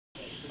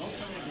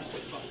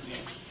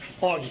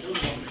Augie.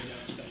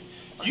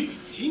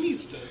 He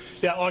needs to.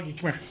 Yeah, Augie,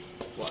 come here.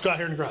 Let's go out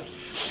here in the garage.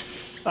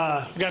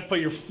 We got to put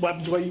your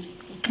weapons away.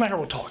 Come out here,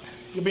 we'll talk.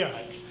 You'll be all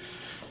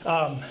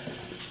right.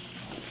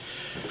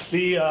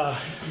 The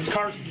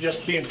car's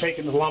just being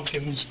taken to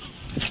Lumpkins.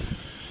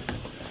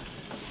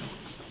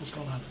 What's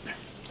going on there?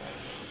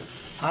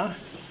 Huh?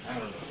 I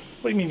don't know.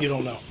 What do you mean you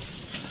don't know?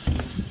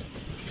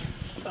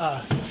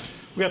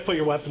 We got to put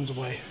your weapons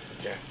away.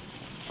 Okay.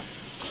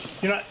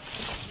 You're not.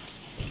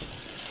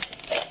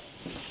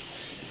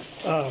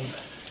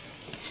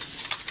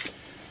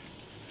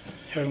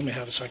 Here, let me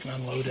have a second.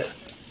 Unload it.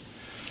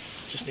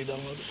 Just need to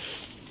unload it.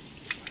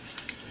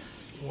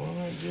 What am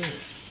I doing?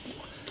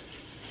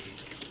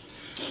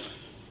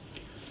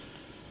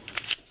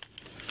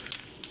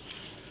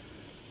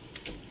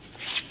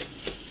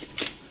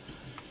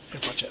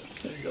 Here, watch it.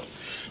 There you go.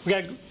 We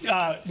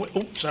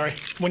got. Sorry.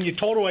 When you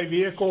total a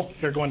vehicle,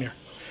 here, go in here.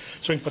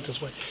 So we can put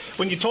this away.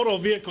 When you total a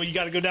vehicle, you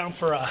got to go down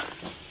for a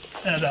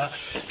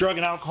drug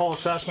and alcohol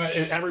assessment.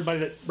 Everybody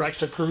that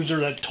wrecks a cruiser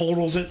that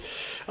totals it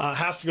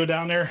has to go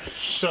down there.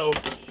 So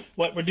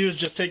what we do is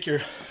just take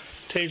your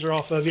taser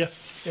off of you,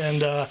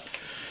 and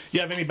you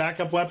have any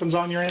backup weapons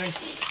on you or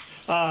anything?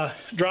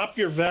 Drop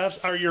your vest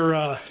or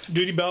your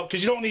duty belt,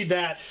 because you don't need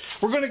that.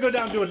 We're going to go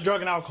down and do a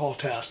drug and alcohol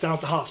test down at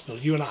the hospital,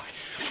 you and I.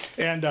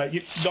 And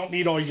you don't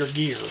need all your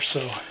gear,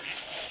 so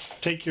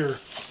take your...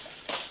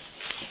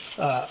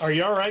 are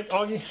you all right,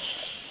 Augie?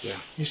 Yeah.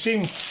 You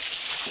seem...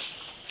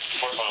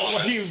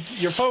 Well,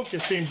 your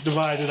focus seems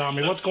divided on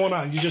me. What's going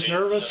on? You just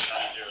nervous?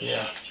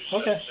 Yeah.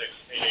 Okay.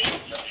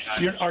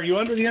 Are you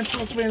under the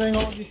influence of anything,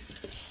 Augie?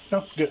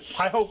 No? Good.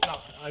 I hope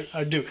not.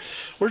 I do.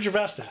 Where's your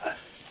vest at?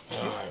 I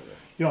don't have it.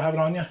 You don't have it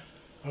on you?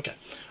 Okay.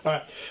 All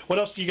right. What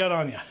else do you got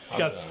on you? You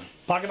got done.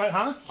 Pocket knife,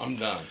 huh? I'm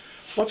done.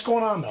 What's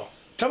going on, though?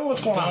 Tell me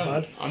what's going on,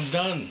 bud. I'm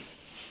done.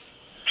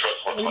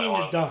 What do you mean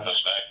you're done?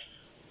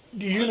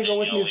 You going to go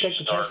with me to take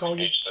the test,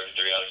 Augie?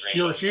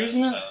 You're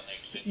refusing it?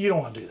 You don't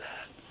want to do that.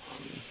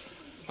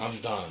 I'm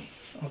done.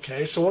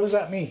 Okay, so what does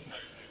that mean?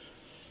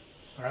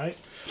 All right?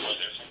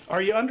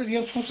 Are you under the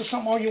influence of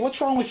something, Augie? What's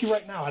wrong with you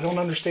right now? I don't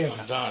understand I'm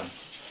that. done.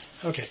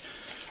 Okay.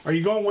 Are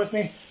you going with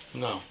me?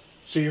 No.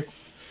 So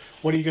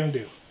what are you going to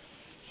do?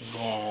 I'm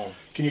going home.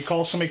 Can you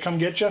call somebody to come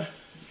get you?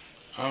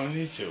 I don't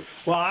need to.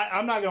 Well,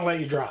 I'm not going to let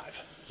you drive.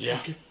 Yeah.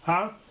 Okay.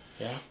 Huh?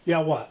 Yeah. Yeah,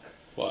 what?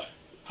 What?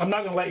 I'm not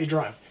going to let you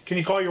drive. Can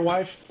you call your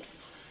wife?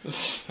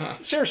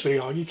 Seriously,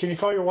 Augie, can you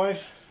call your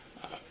wife?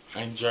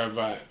 I can drive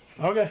by.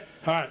 Okay.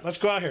 All right. Let's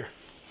go out here.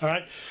 All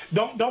right.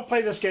 Don't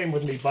play this game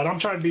with me, bud. I'm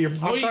trying to be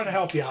I'm trying to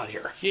help you out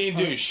here. He ain't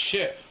doing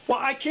shit. Well,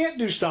 I can't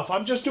do stuff.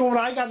 I'm just doing what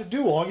I got to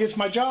do, Augie. It's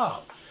my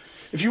job.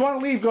 If you want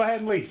to leave, go ahead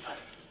and leave.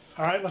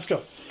 All right. Let's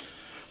go.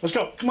 Let's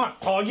go. Come on,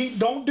 Augie.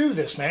 Don't do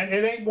this, man.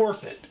 It ain't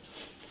worth it.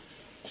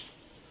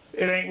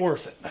 It ain't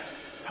worth it.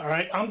 All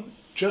right. I'm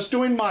just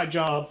doing my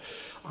job.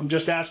 I'm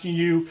just asking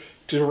you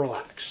to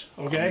relax.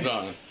 Okay. I'm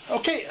done.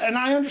 Okay. And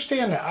I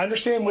understand that. I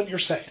understand what you're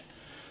saying.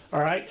 All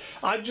right?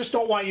 I just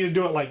don't want you to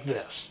do it like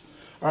this.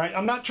 All right?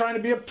 I'm not trying to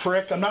be a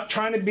prick. I'm not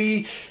trying to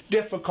be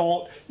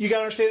difficult. You got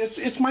to understand,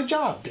 it's my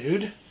job,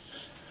 dude.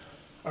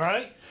 All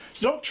right?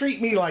 So don't treat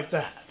me like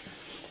that.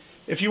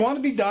 If you want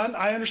to be done,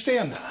 I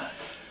understand that.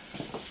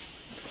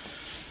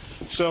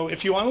 So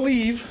if you want to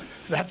leave,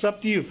 that's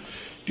up to you.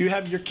 Do you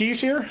have your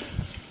keys here?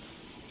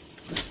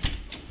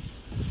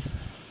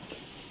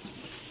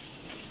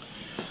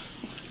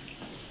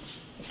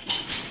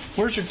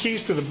 Where's your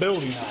keys to the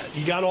building at?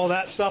 You got all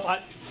that stuff?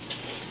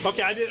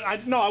 Okay, I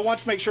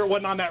want to make sure it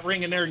wasn't on that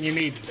ring in there and you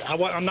needed it.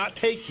 I'm not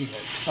taking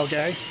it,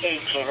 okay?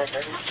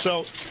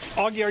 So,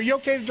 Augie, are you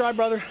okay to drive,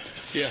 brother?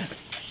 Yeah.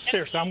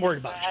 Seriously, I'm worried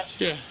about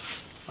you. Yeah.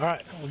 All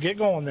right, well, get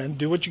going then.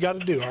 Do what you got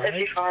to do, all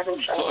right?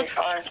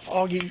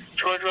 Augie,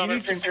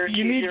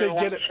 you need to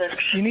get it.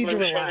 You need to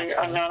relax.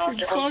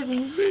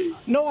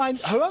 No,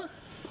 huh?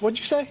 What'd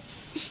you say?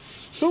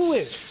 Who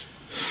is?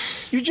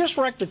 You just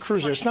wrecked a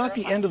cruiser. It's not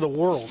the end of the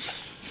world.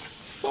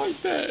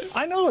 Fuck that.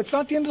 I know, it's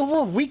not the end of the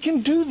world. We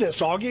can do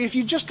this, Augie. If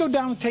you just go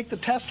down and take the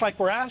test like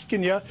we're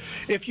asking you,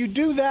 if you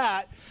do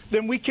that,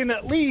 then we can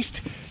at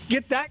least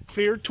get that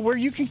cleared to where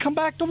you can come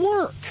back to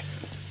work.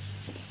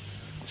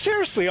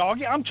 Seriously,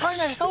 Augie, I'm trying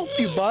to help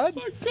you, bud.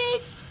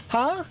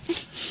 Huh?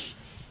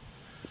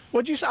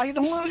 What'd you say? I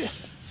don't want to...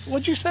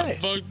 What'd you say?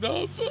 Fucked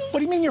up. What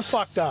do you mean you're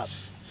fucked up?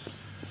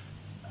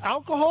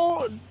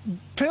 Alcohol?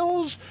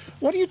 Pills?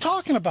 What are you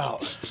talking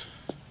about?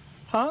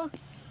 Huh?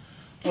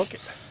 Okay.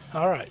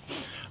 All right.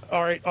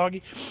 All right,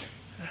 Augie.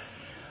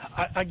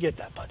 I get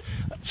that, bud.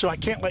 So I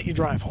can't let you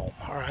drive home,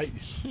 all right?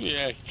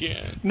 Yeah, I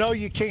can. No,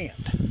 you can't.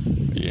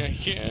 Yeah, I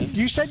can.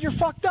 You said you're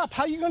fucked up.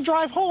 How are you going to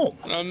drive home?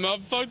 I'm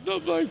not fucked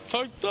up. I'm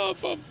fucked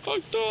up. I'm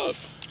fucked up.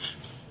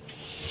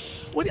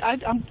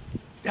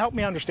 Help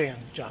me understand,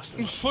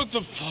 Justin. What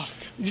the fuck?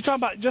 You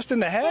talking about just in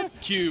the head?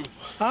 Fuck you.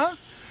 Huh?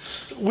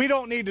 We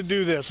don't need to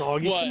do this,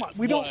 Augie. What? Come on.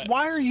 We don't.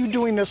 Why are you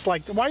doing this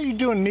like? Why are you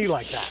doing me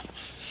like that?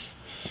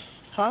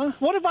 Huh?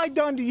 What have I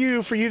done to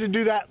you for you to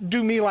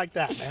do me like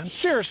that, man?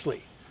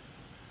 Seriously.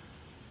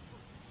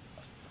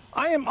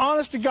 I am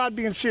honest to God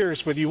being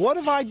serious with you. What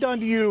have I done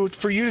to you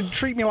for you to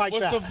treat me like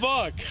that? What the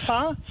fuck?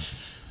 Huh?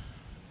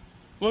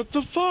 What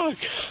the fuck?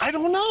 I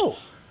don't know.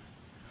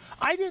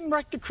 I didn't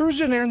wreck the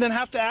cruiser in there and then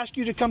have to ask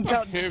you to come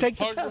to take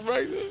the test.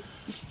 Right.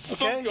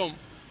 Okay. Fuck 'em.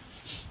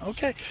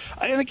 Okay.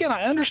 And again,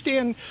 I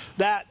understand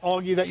that,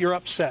 Augie, that you're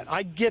upset.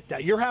 I get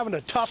that. You're having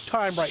a tough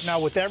time right now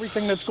with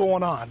everything that's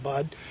going on,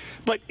 bud.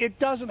 But it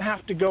doesn't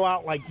have to go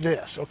out like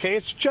this, okay?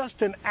 It's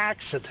just an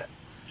accident.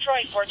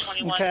 Troy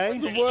 421.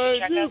 Okay.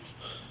 What I do?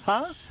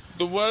 Huh?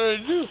 The what I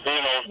do?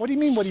 What do you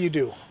mean, what do you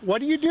do? What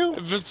do you do?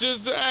 If it's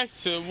just an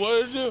accident,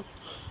 what I do?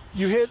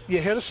 You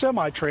hit a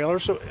semi-trailer.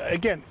 So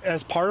again,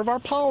 as part of our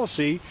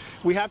policy,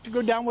 we have to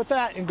go down with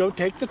that and go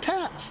take the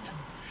test.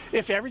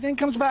 If everything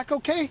comes back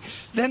okay,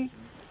 then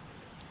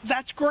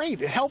that's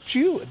great. It helps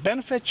you. It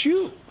benefits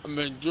you. I've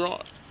been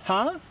drunk.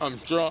 Huh? I'm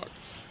drunk.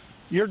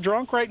 You're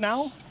drunk right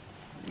now?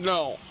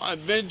 No,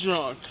 I've been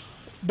drunk.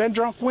 Been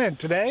drunk when?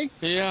 Today?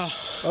 Yeah.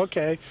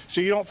 Okay.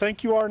 So you don't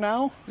think you are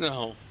now?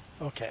 No.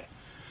 Okay.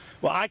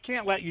 Well, I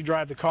can't let you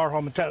drive the car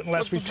home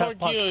unless we test What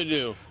the fuck you gonna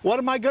do? What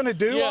am I going to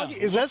do? Yeah.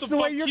 Is What this the the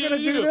way fuck you're you going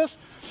to gonna do do? this?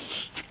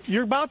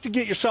 You're about to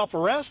get yourself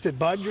arrested,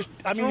 bud. For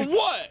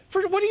what?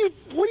 What do you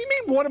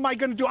mean? What am I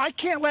going to do? I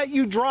can't let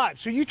you drive.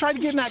 So you try to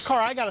get in that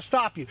car, I got to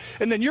stop you,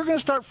 and then you're going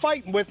to start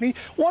fighting with me.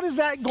 What is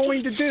that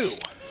going to do?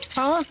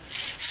 Huh?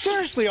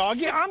 Seriously,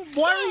 Augie,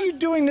 why are you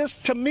doing this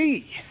to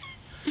me?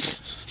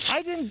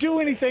 I didn't do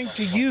anything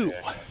to you.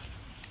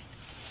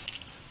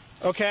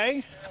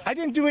 Okay? I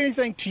didn't do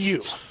anything to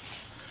you.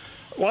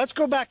 Well, let's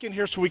go back in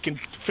here so we can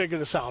figure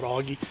this out,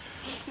 Augie.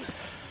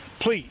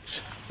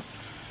 Please.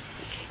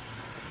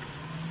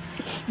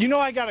 You know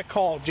I got to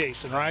call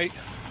Jason, right?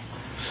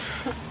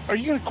 Are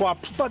you going to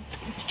cooperate? But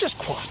just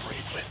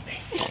cooperate with me.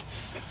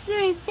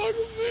 You're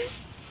fucking me.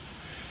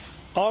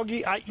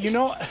 Augie,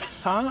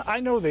 I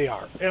know they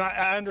are, and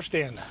I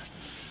understand that.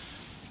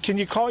 Can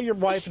you call your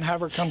wife and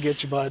have her come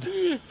get you, bud?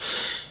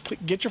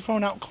 Get your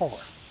phone out and call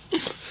her.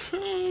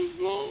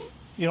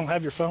 You don't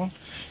have your phone?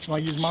 You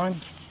want to use mine?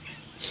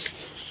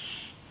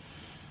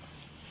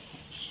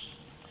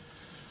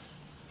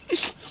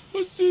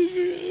 What's Jason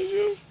gonna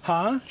do?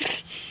 Huh?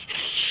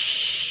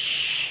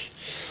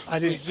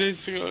 What's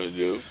Jason gonna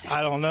do?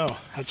 I don't know.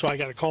 That's why I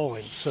got to call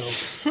him. So,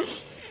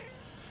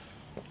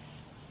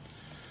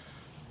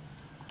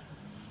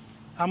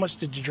 how much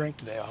did you drink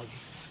today, Augie?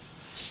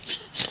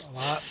 A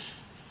lot.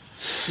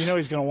 You know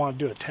he's going to want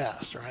to do a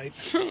test, right?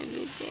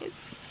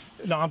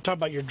 No, I'm talking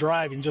about your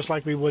driving, just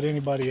like we would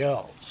anybody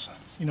else.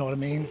 You know what I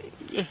mean?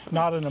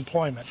 Not an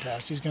employment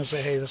test. He's going to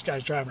say, hey, this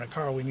guy's driving a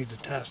car, we need to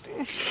test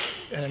him.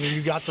 And I mean,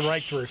 you got the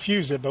right to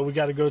refuse it, but we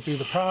got to go through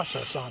the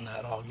process on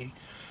that, Augie.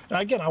 Now,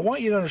 again, I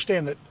want you to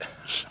understand that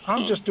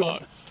I'm just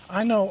doing.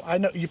 I know,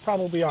 you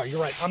probably are.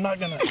 You're right. I'm not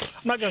gonna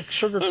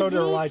sugarcoat it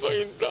or lie to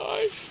you.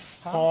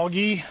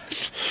 Augie,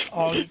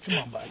 come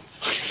on, bud.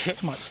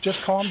 Come on,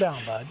 just calm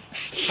down, bud.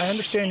 I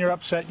understand you're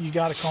upset. You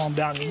got to calm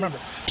down. Remember,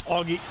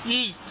 Augie.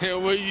 You just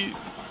can't wait.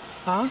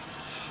 Huh?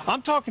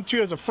 I'm talking to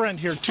you as a friend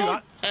here too.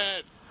 Fuck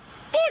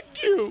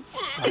you.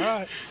 All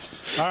right.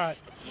 All right.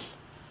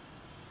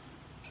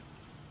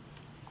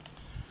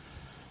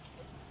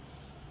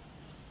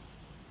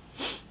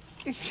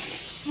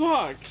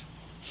 Fuck.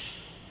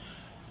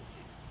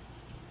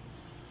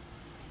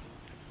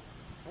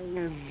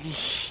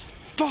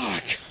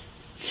 Fuck.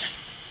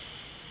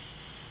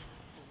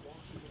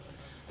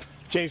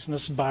 Jason,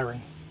 this is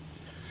Byron.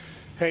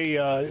 Hey,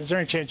 is there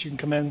any chance you can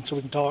come in so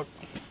we can talk?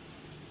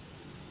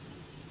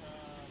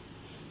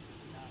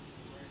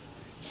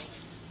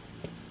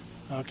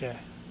 Okay.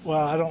 Well,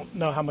 I don't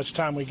know how much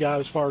time we got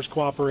as far as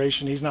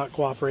cooperation. He's not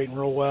cooperating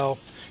real well.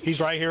 He's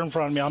right here in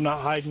front of me. I'm not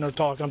hiding or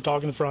talking. I'm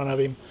talking in front of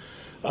him.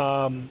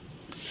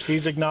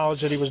 He's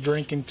acknowledged that he was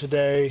drinking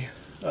today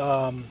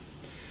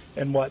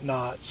and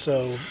whatnot.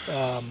 So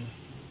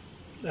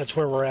that's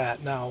where we're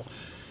at now.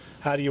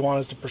 How do you want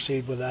us to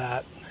proceed with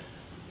that?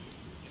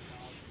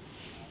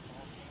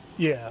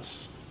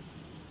 Yes.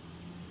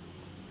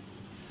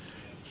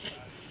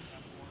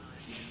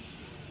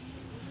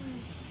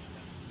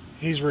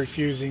 He's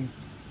refusing.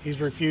 He's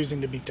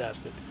refusing to be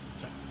tested.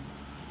 So,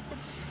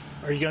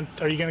 are you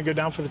gonna go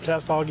down for the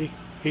test, Augie?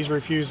 He's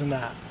refusing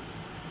that.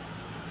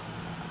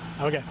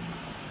 Okay.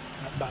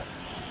 All right, bye.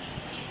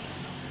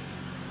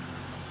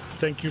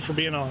 Thank you for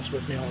being honest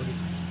with me, Augie.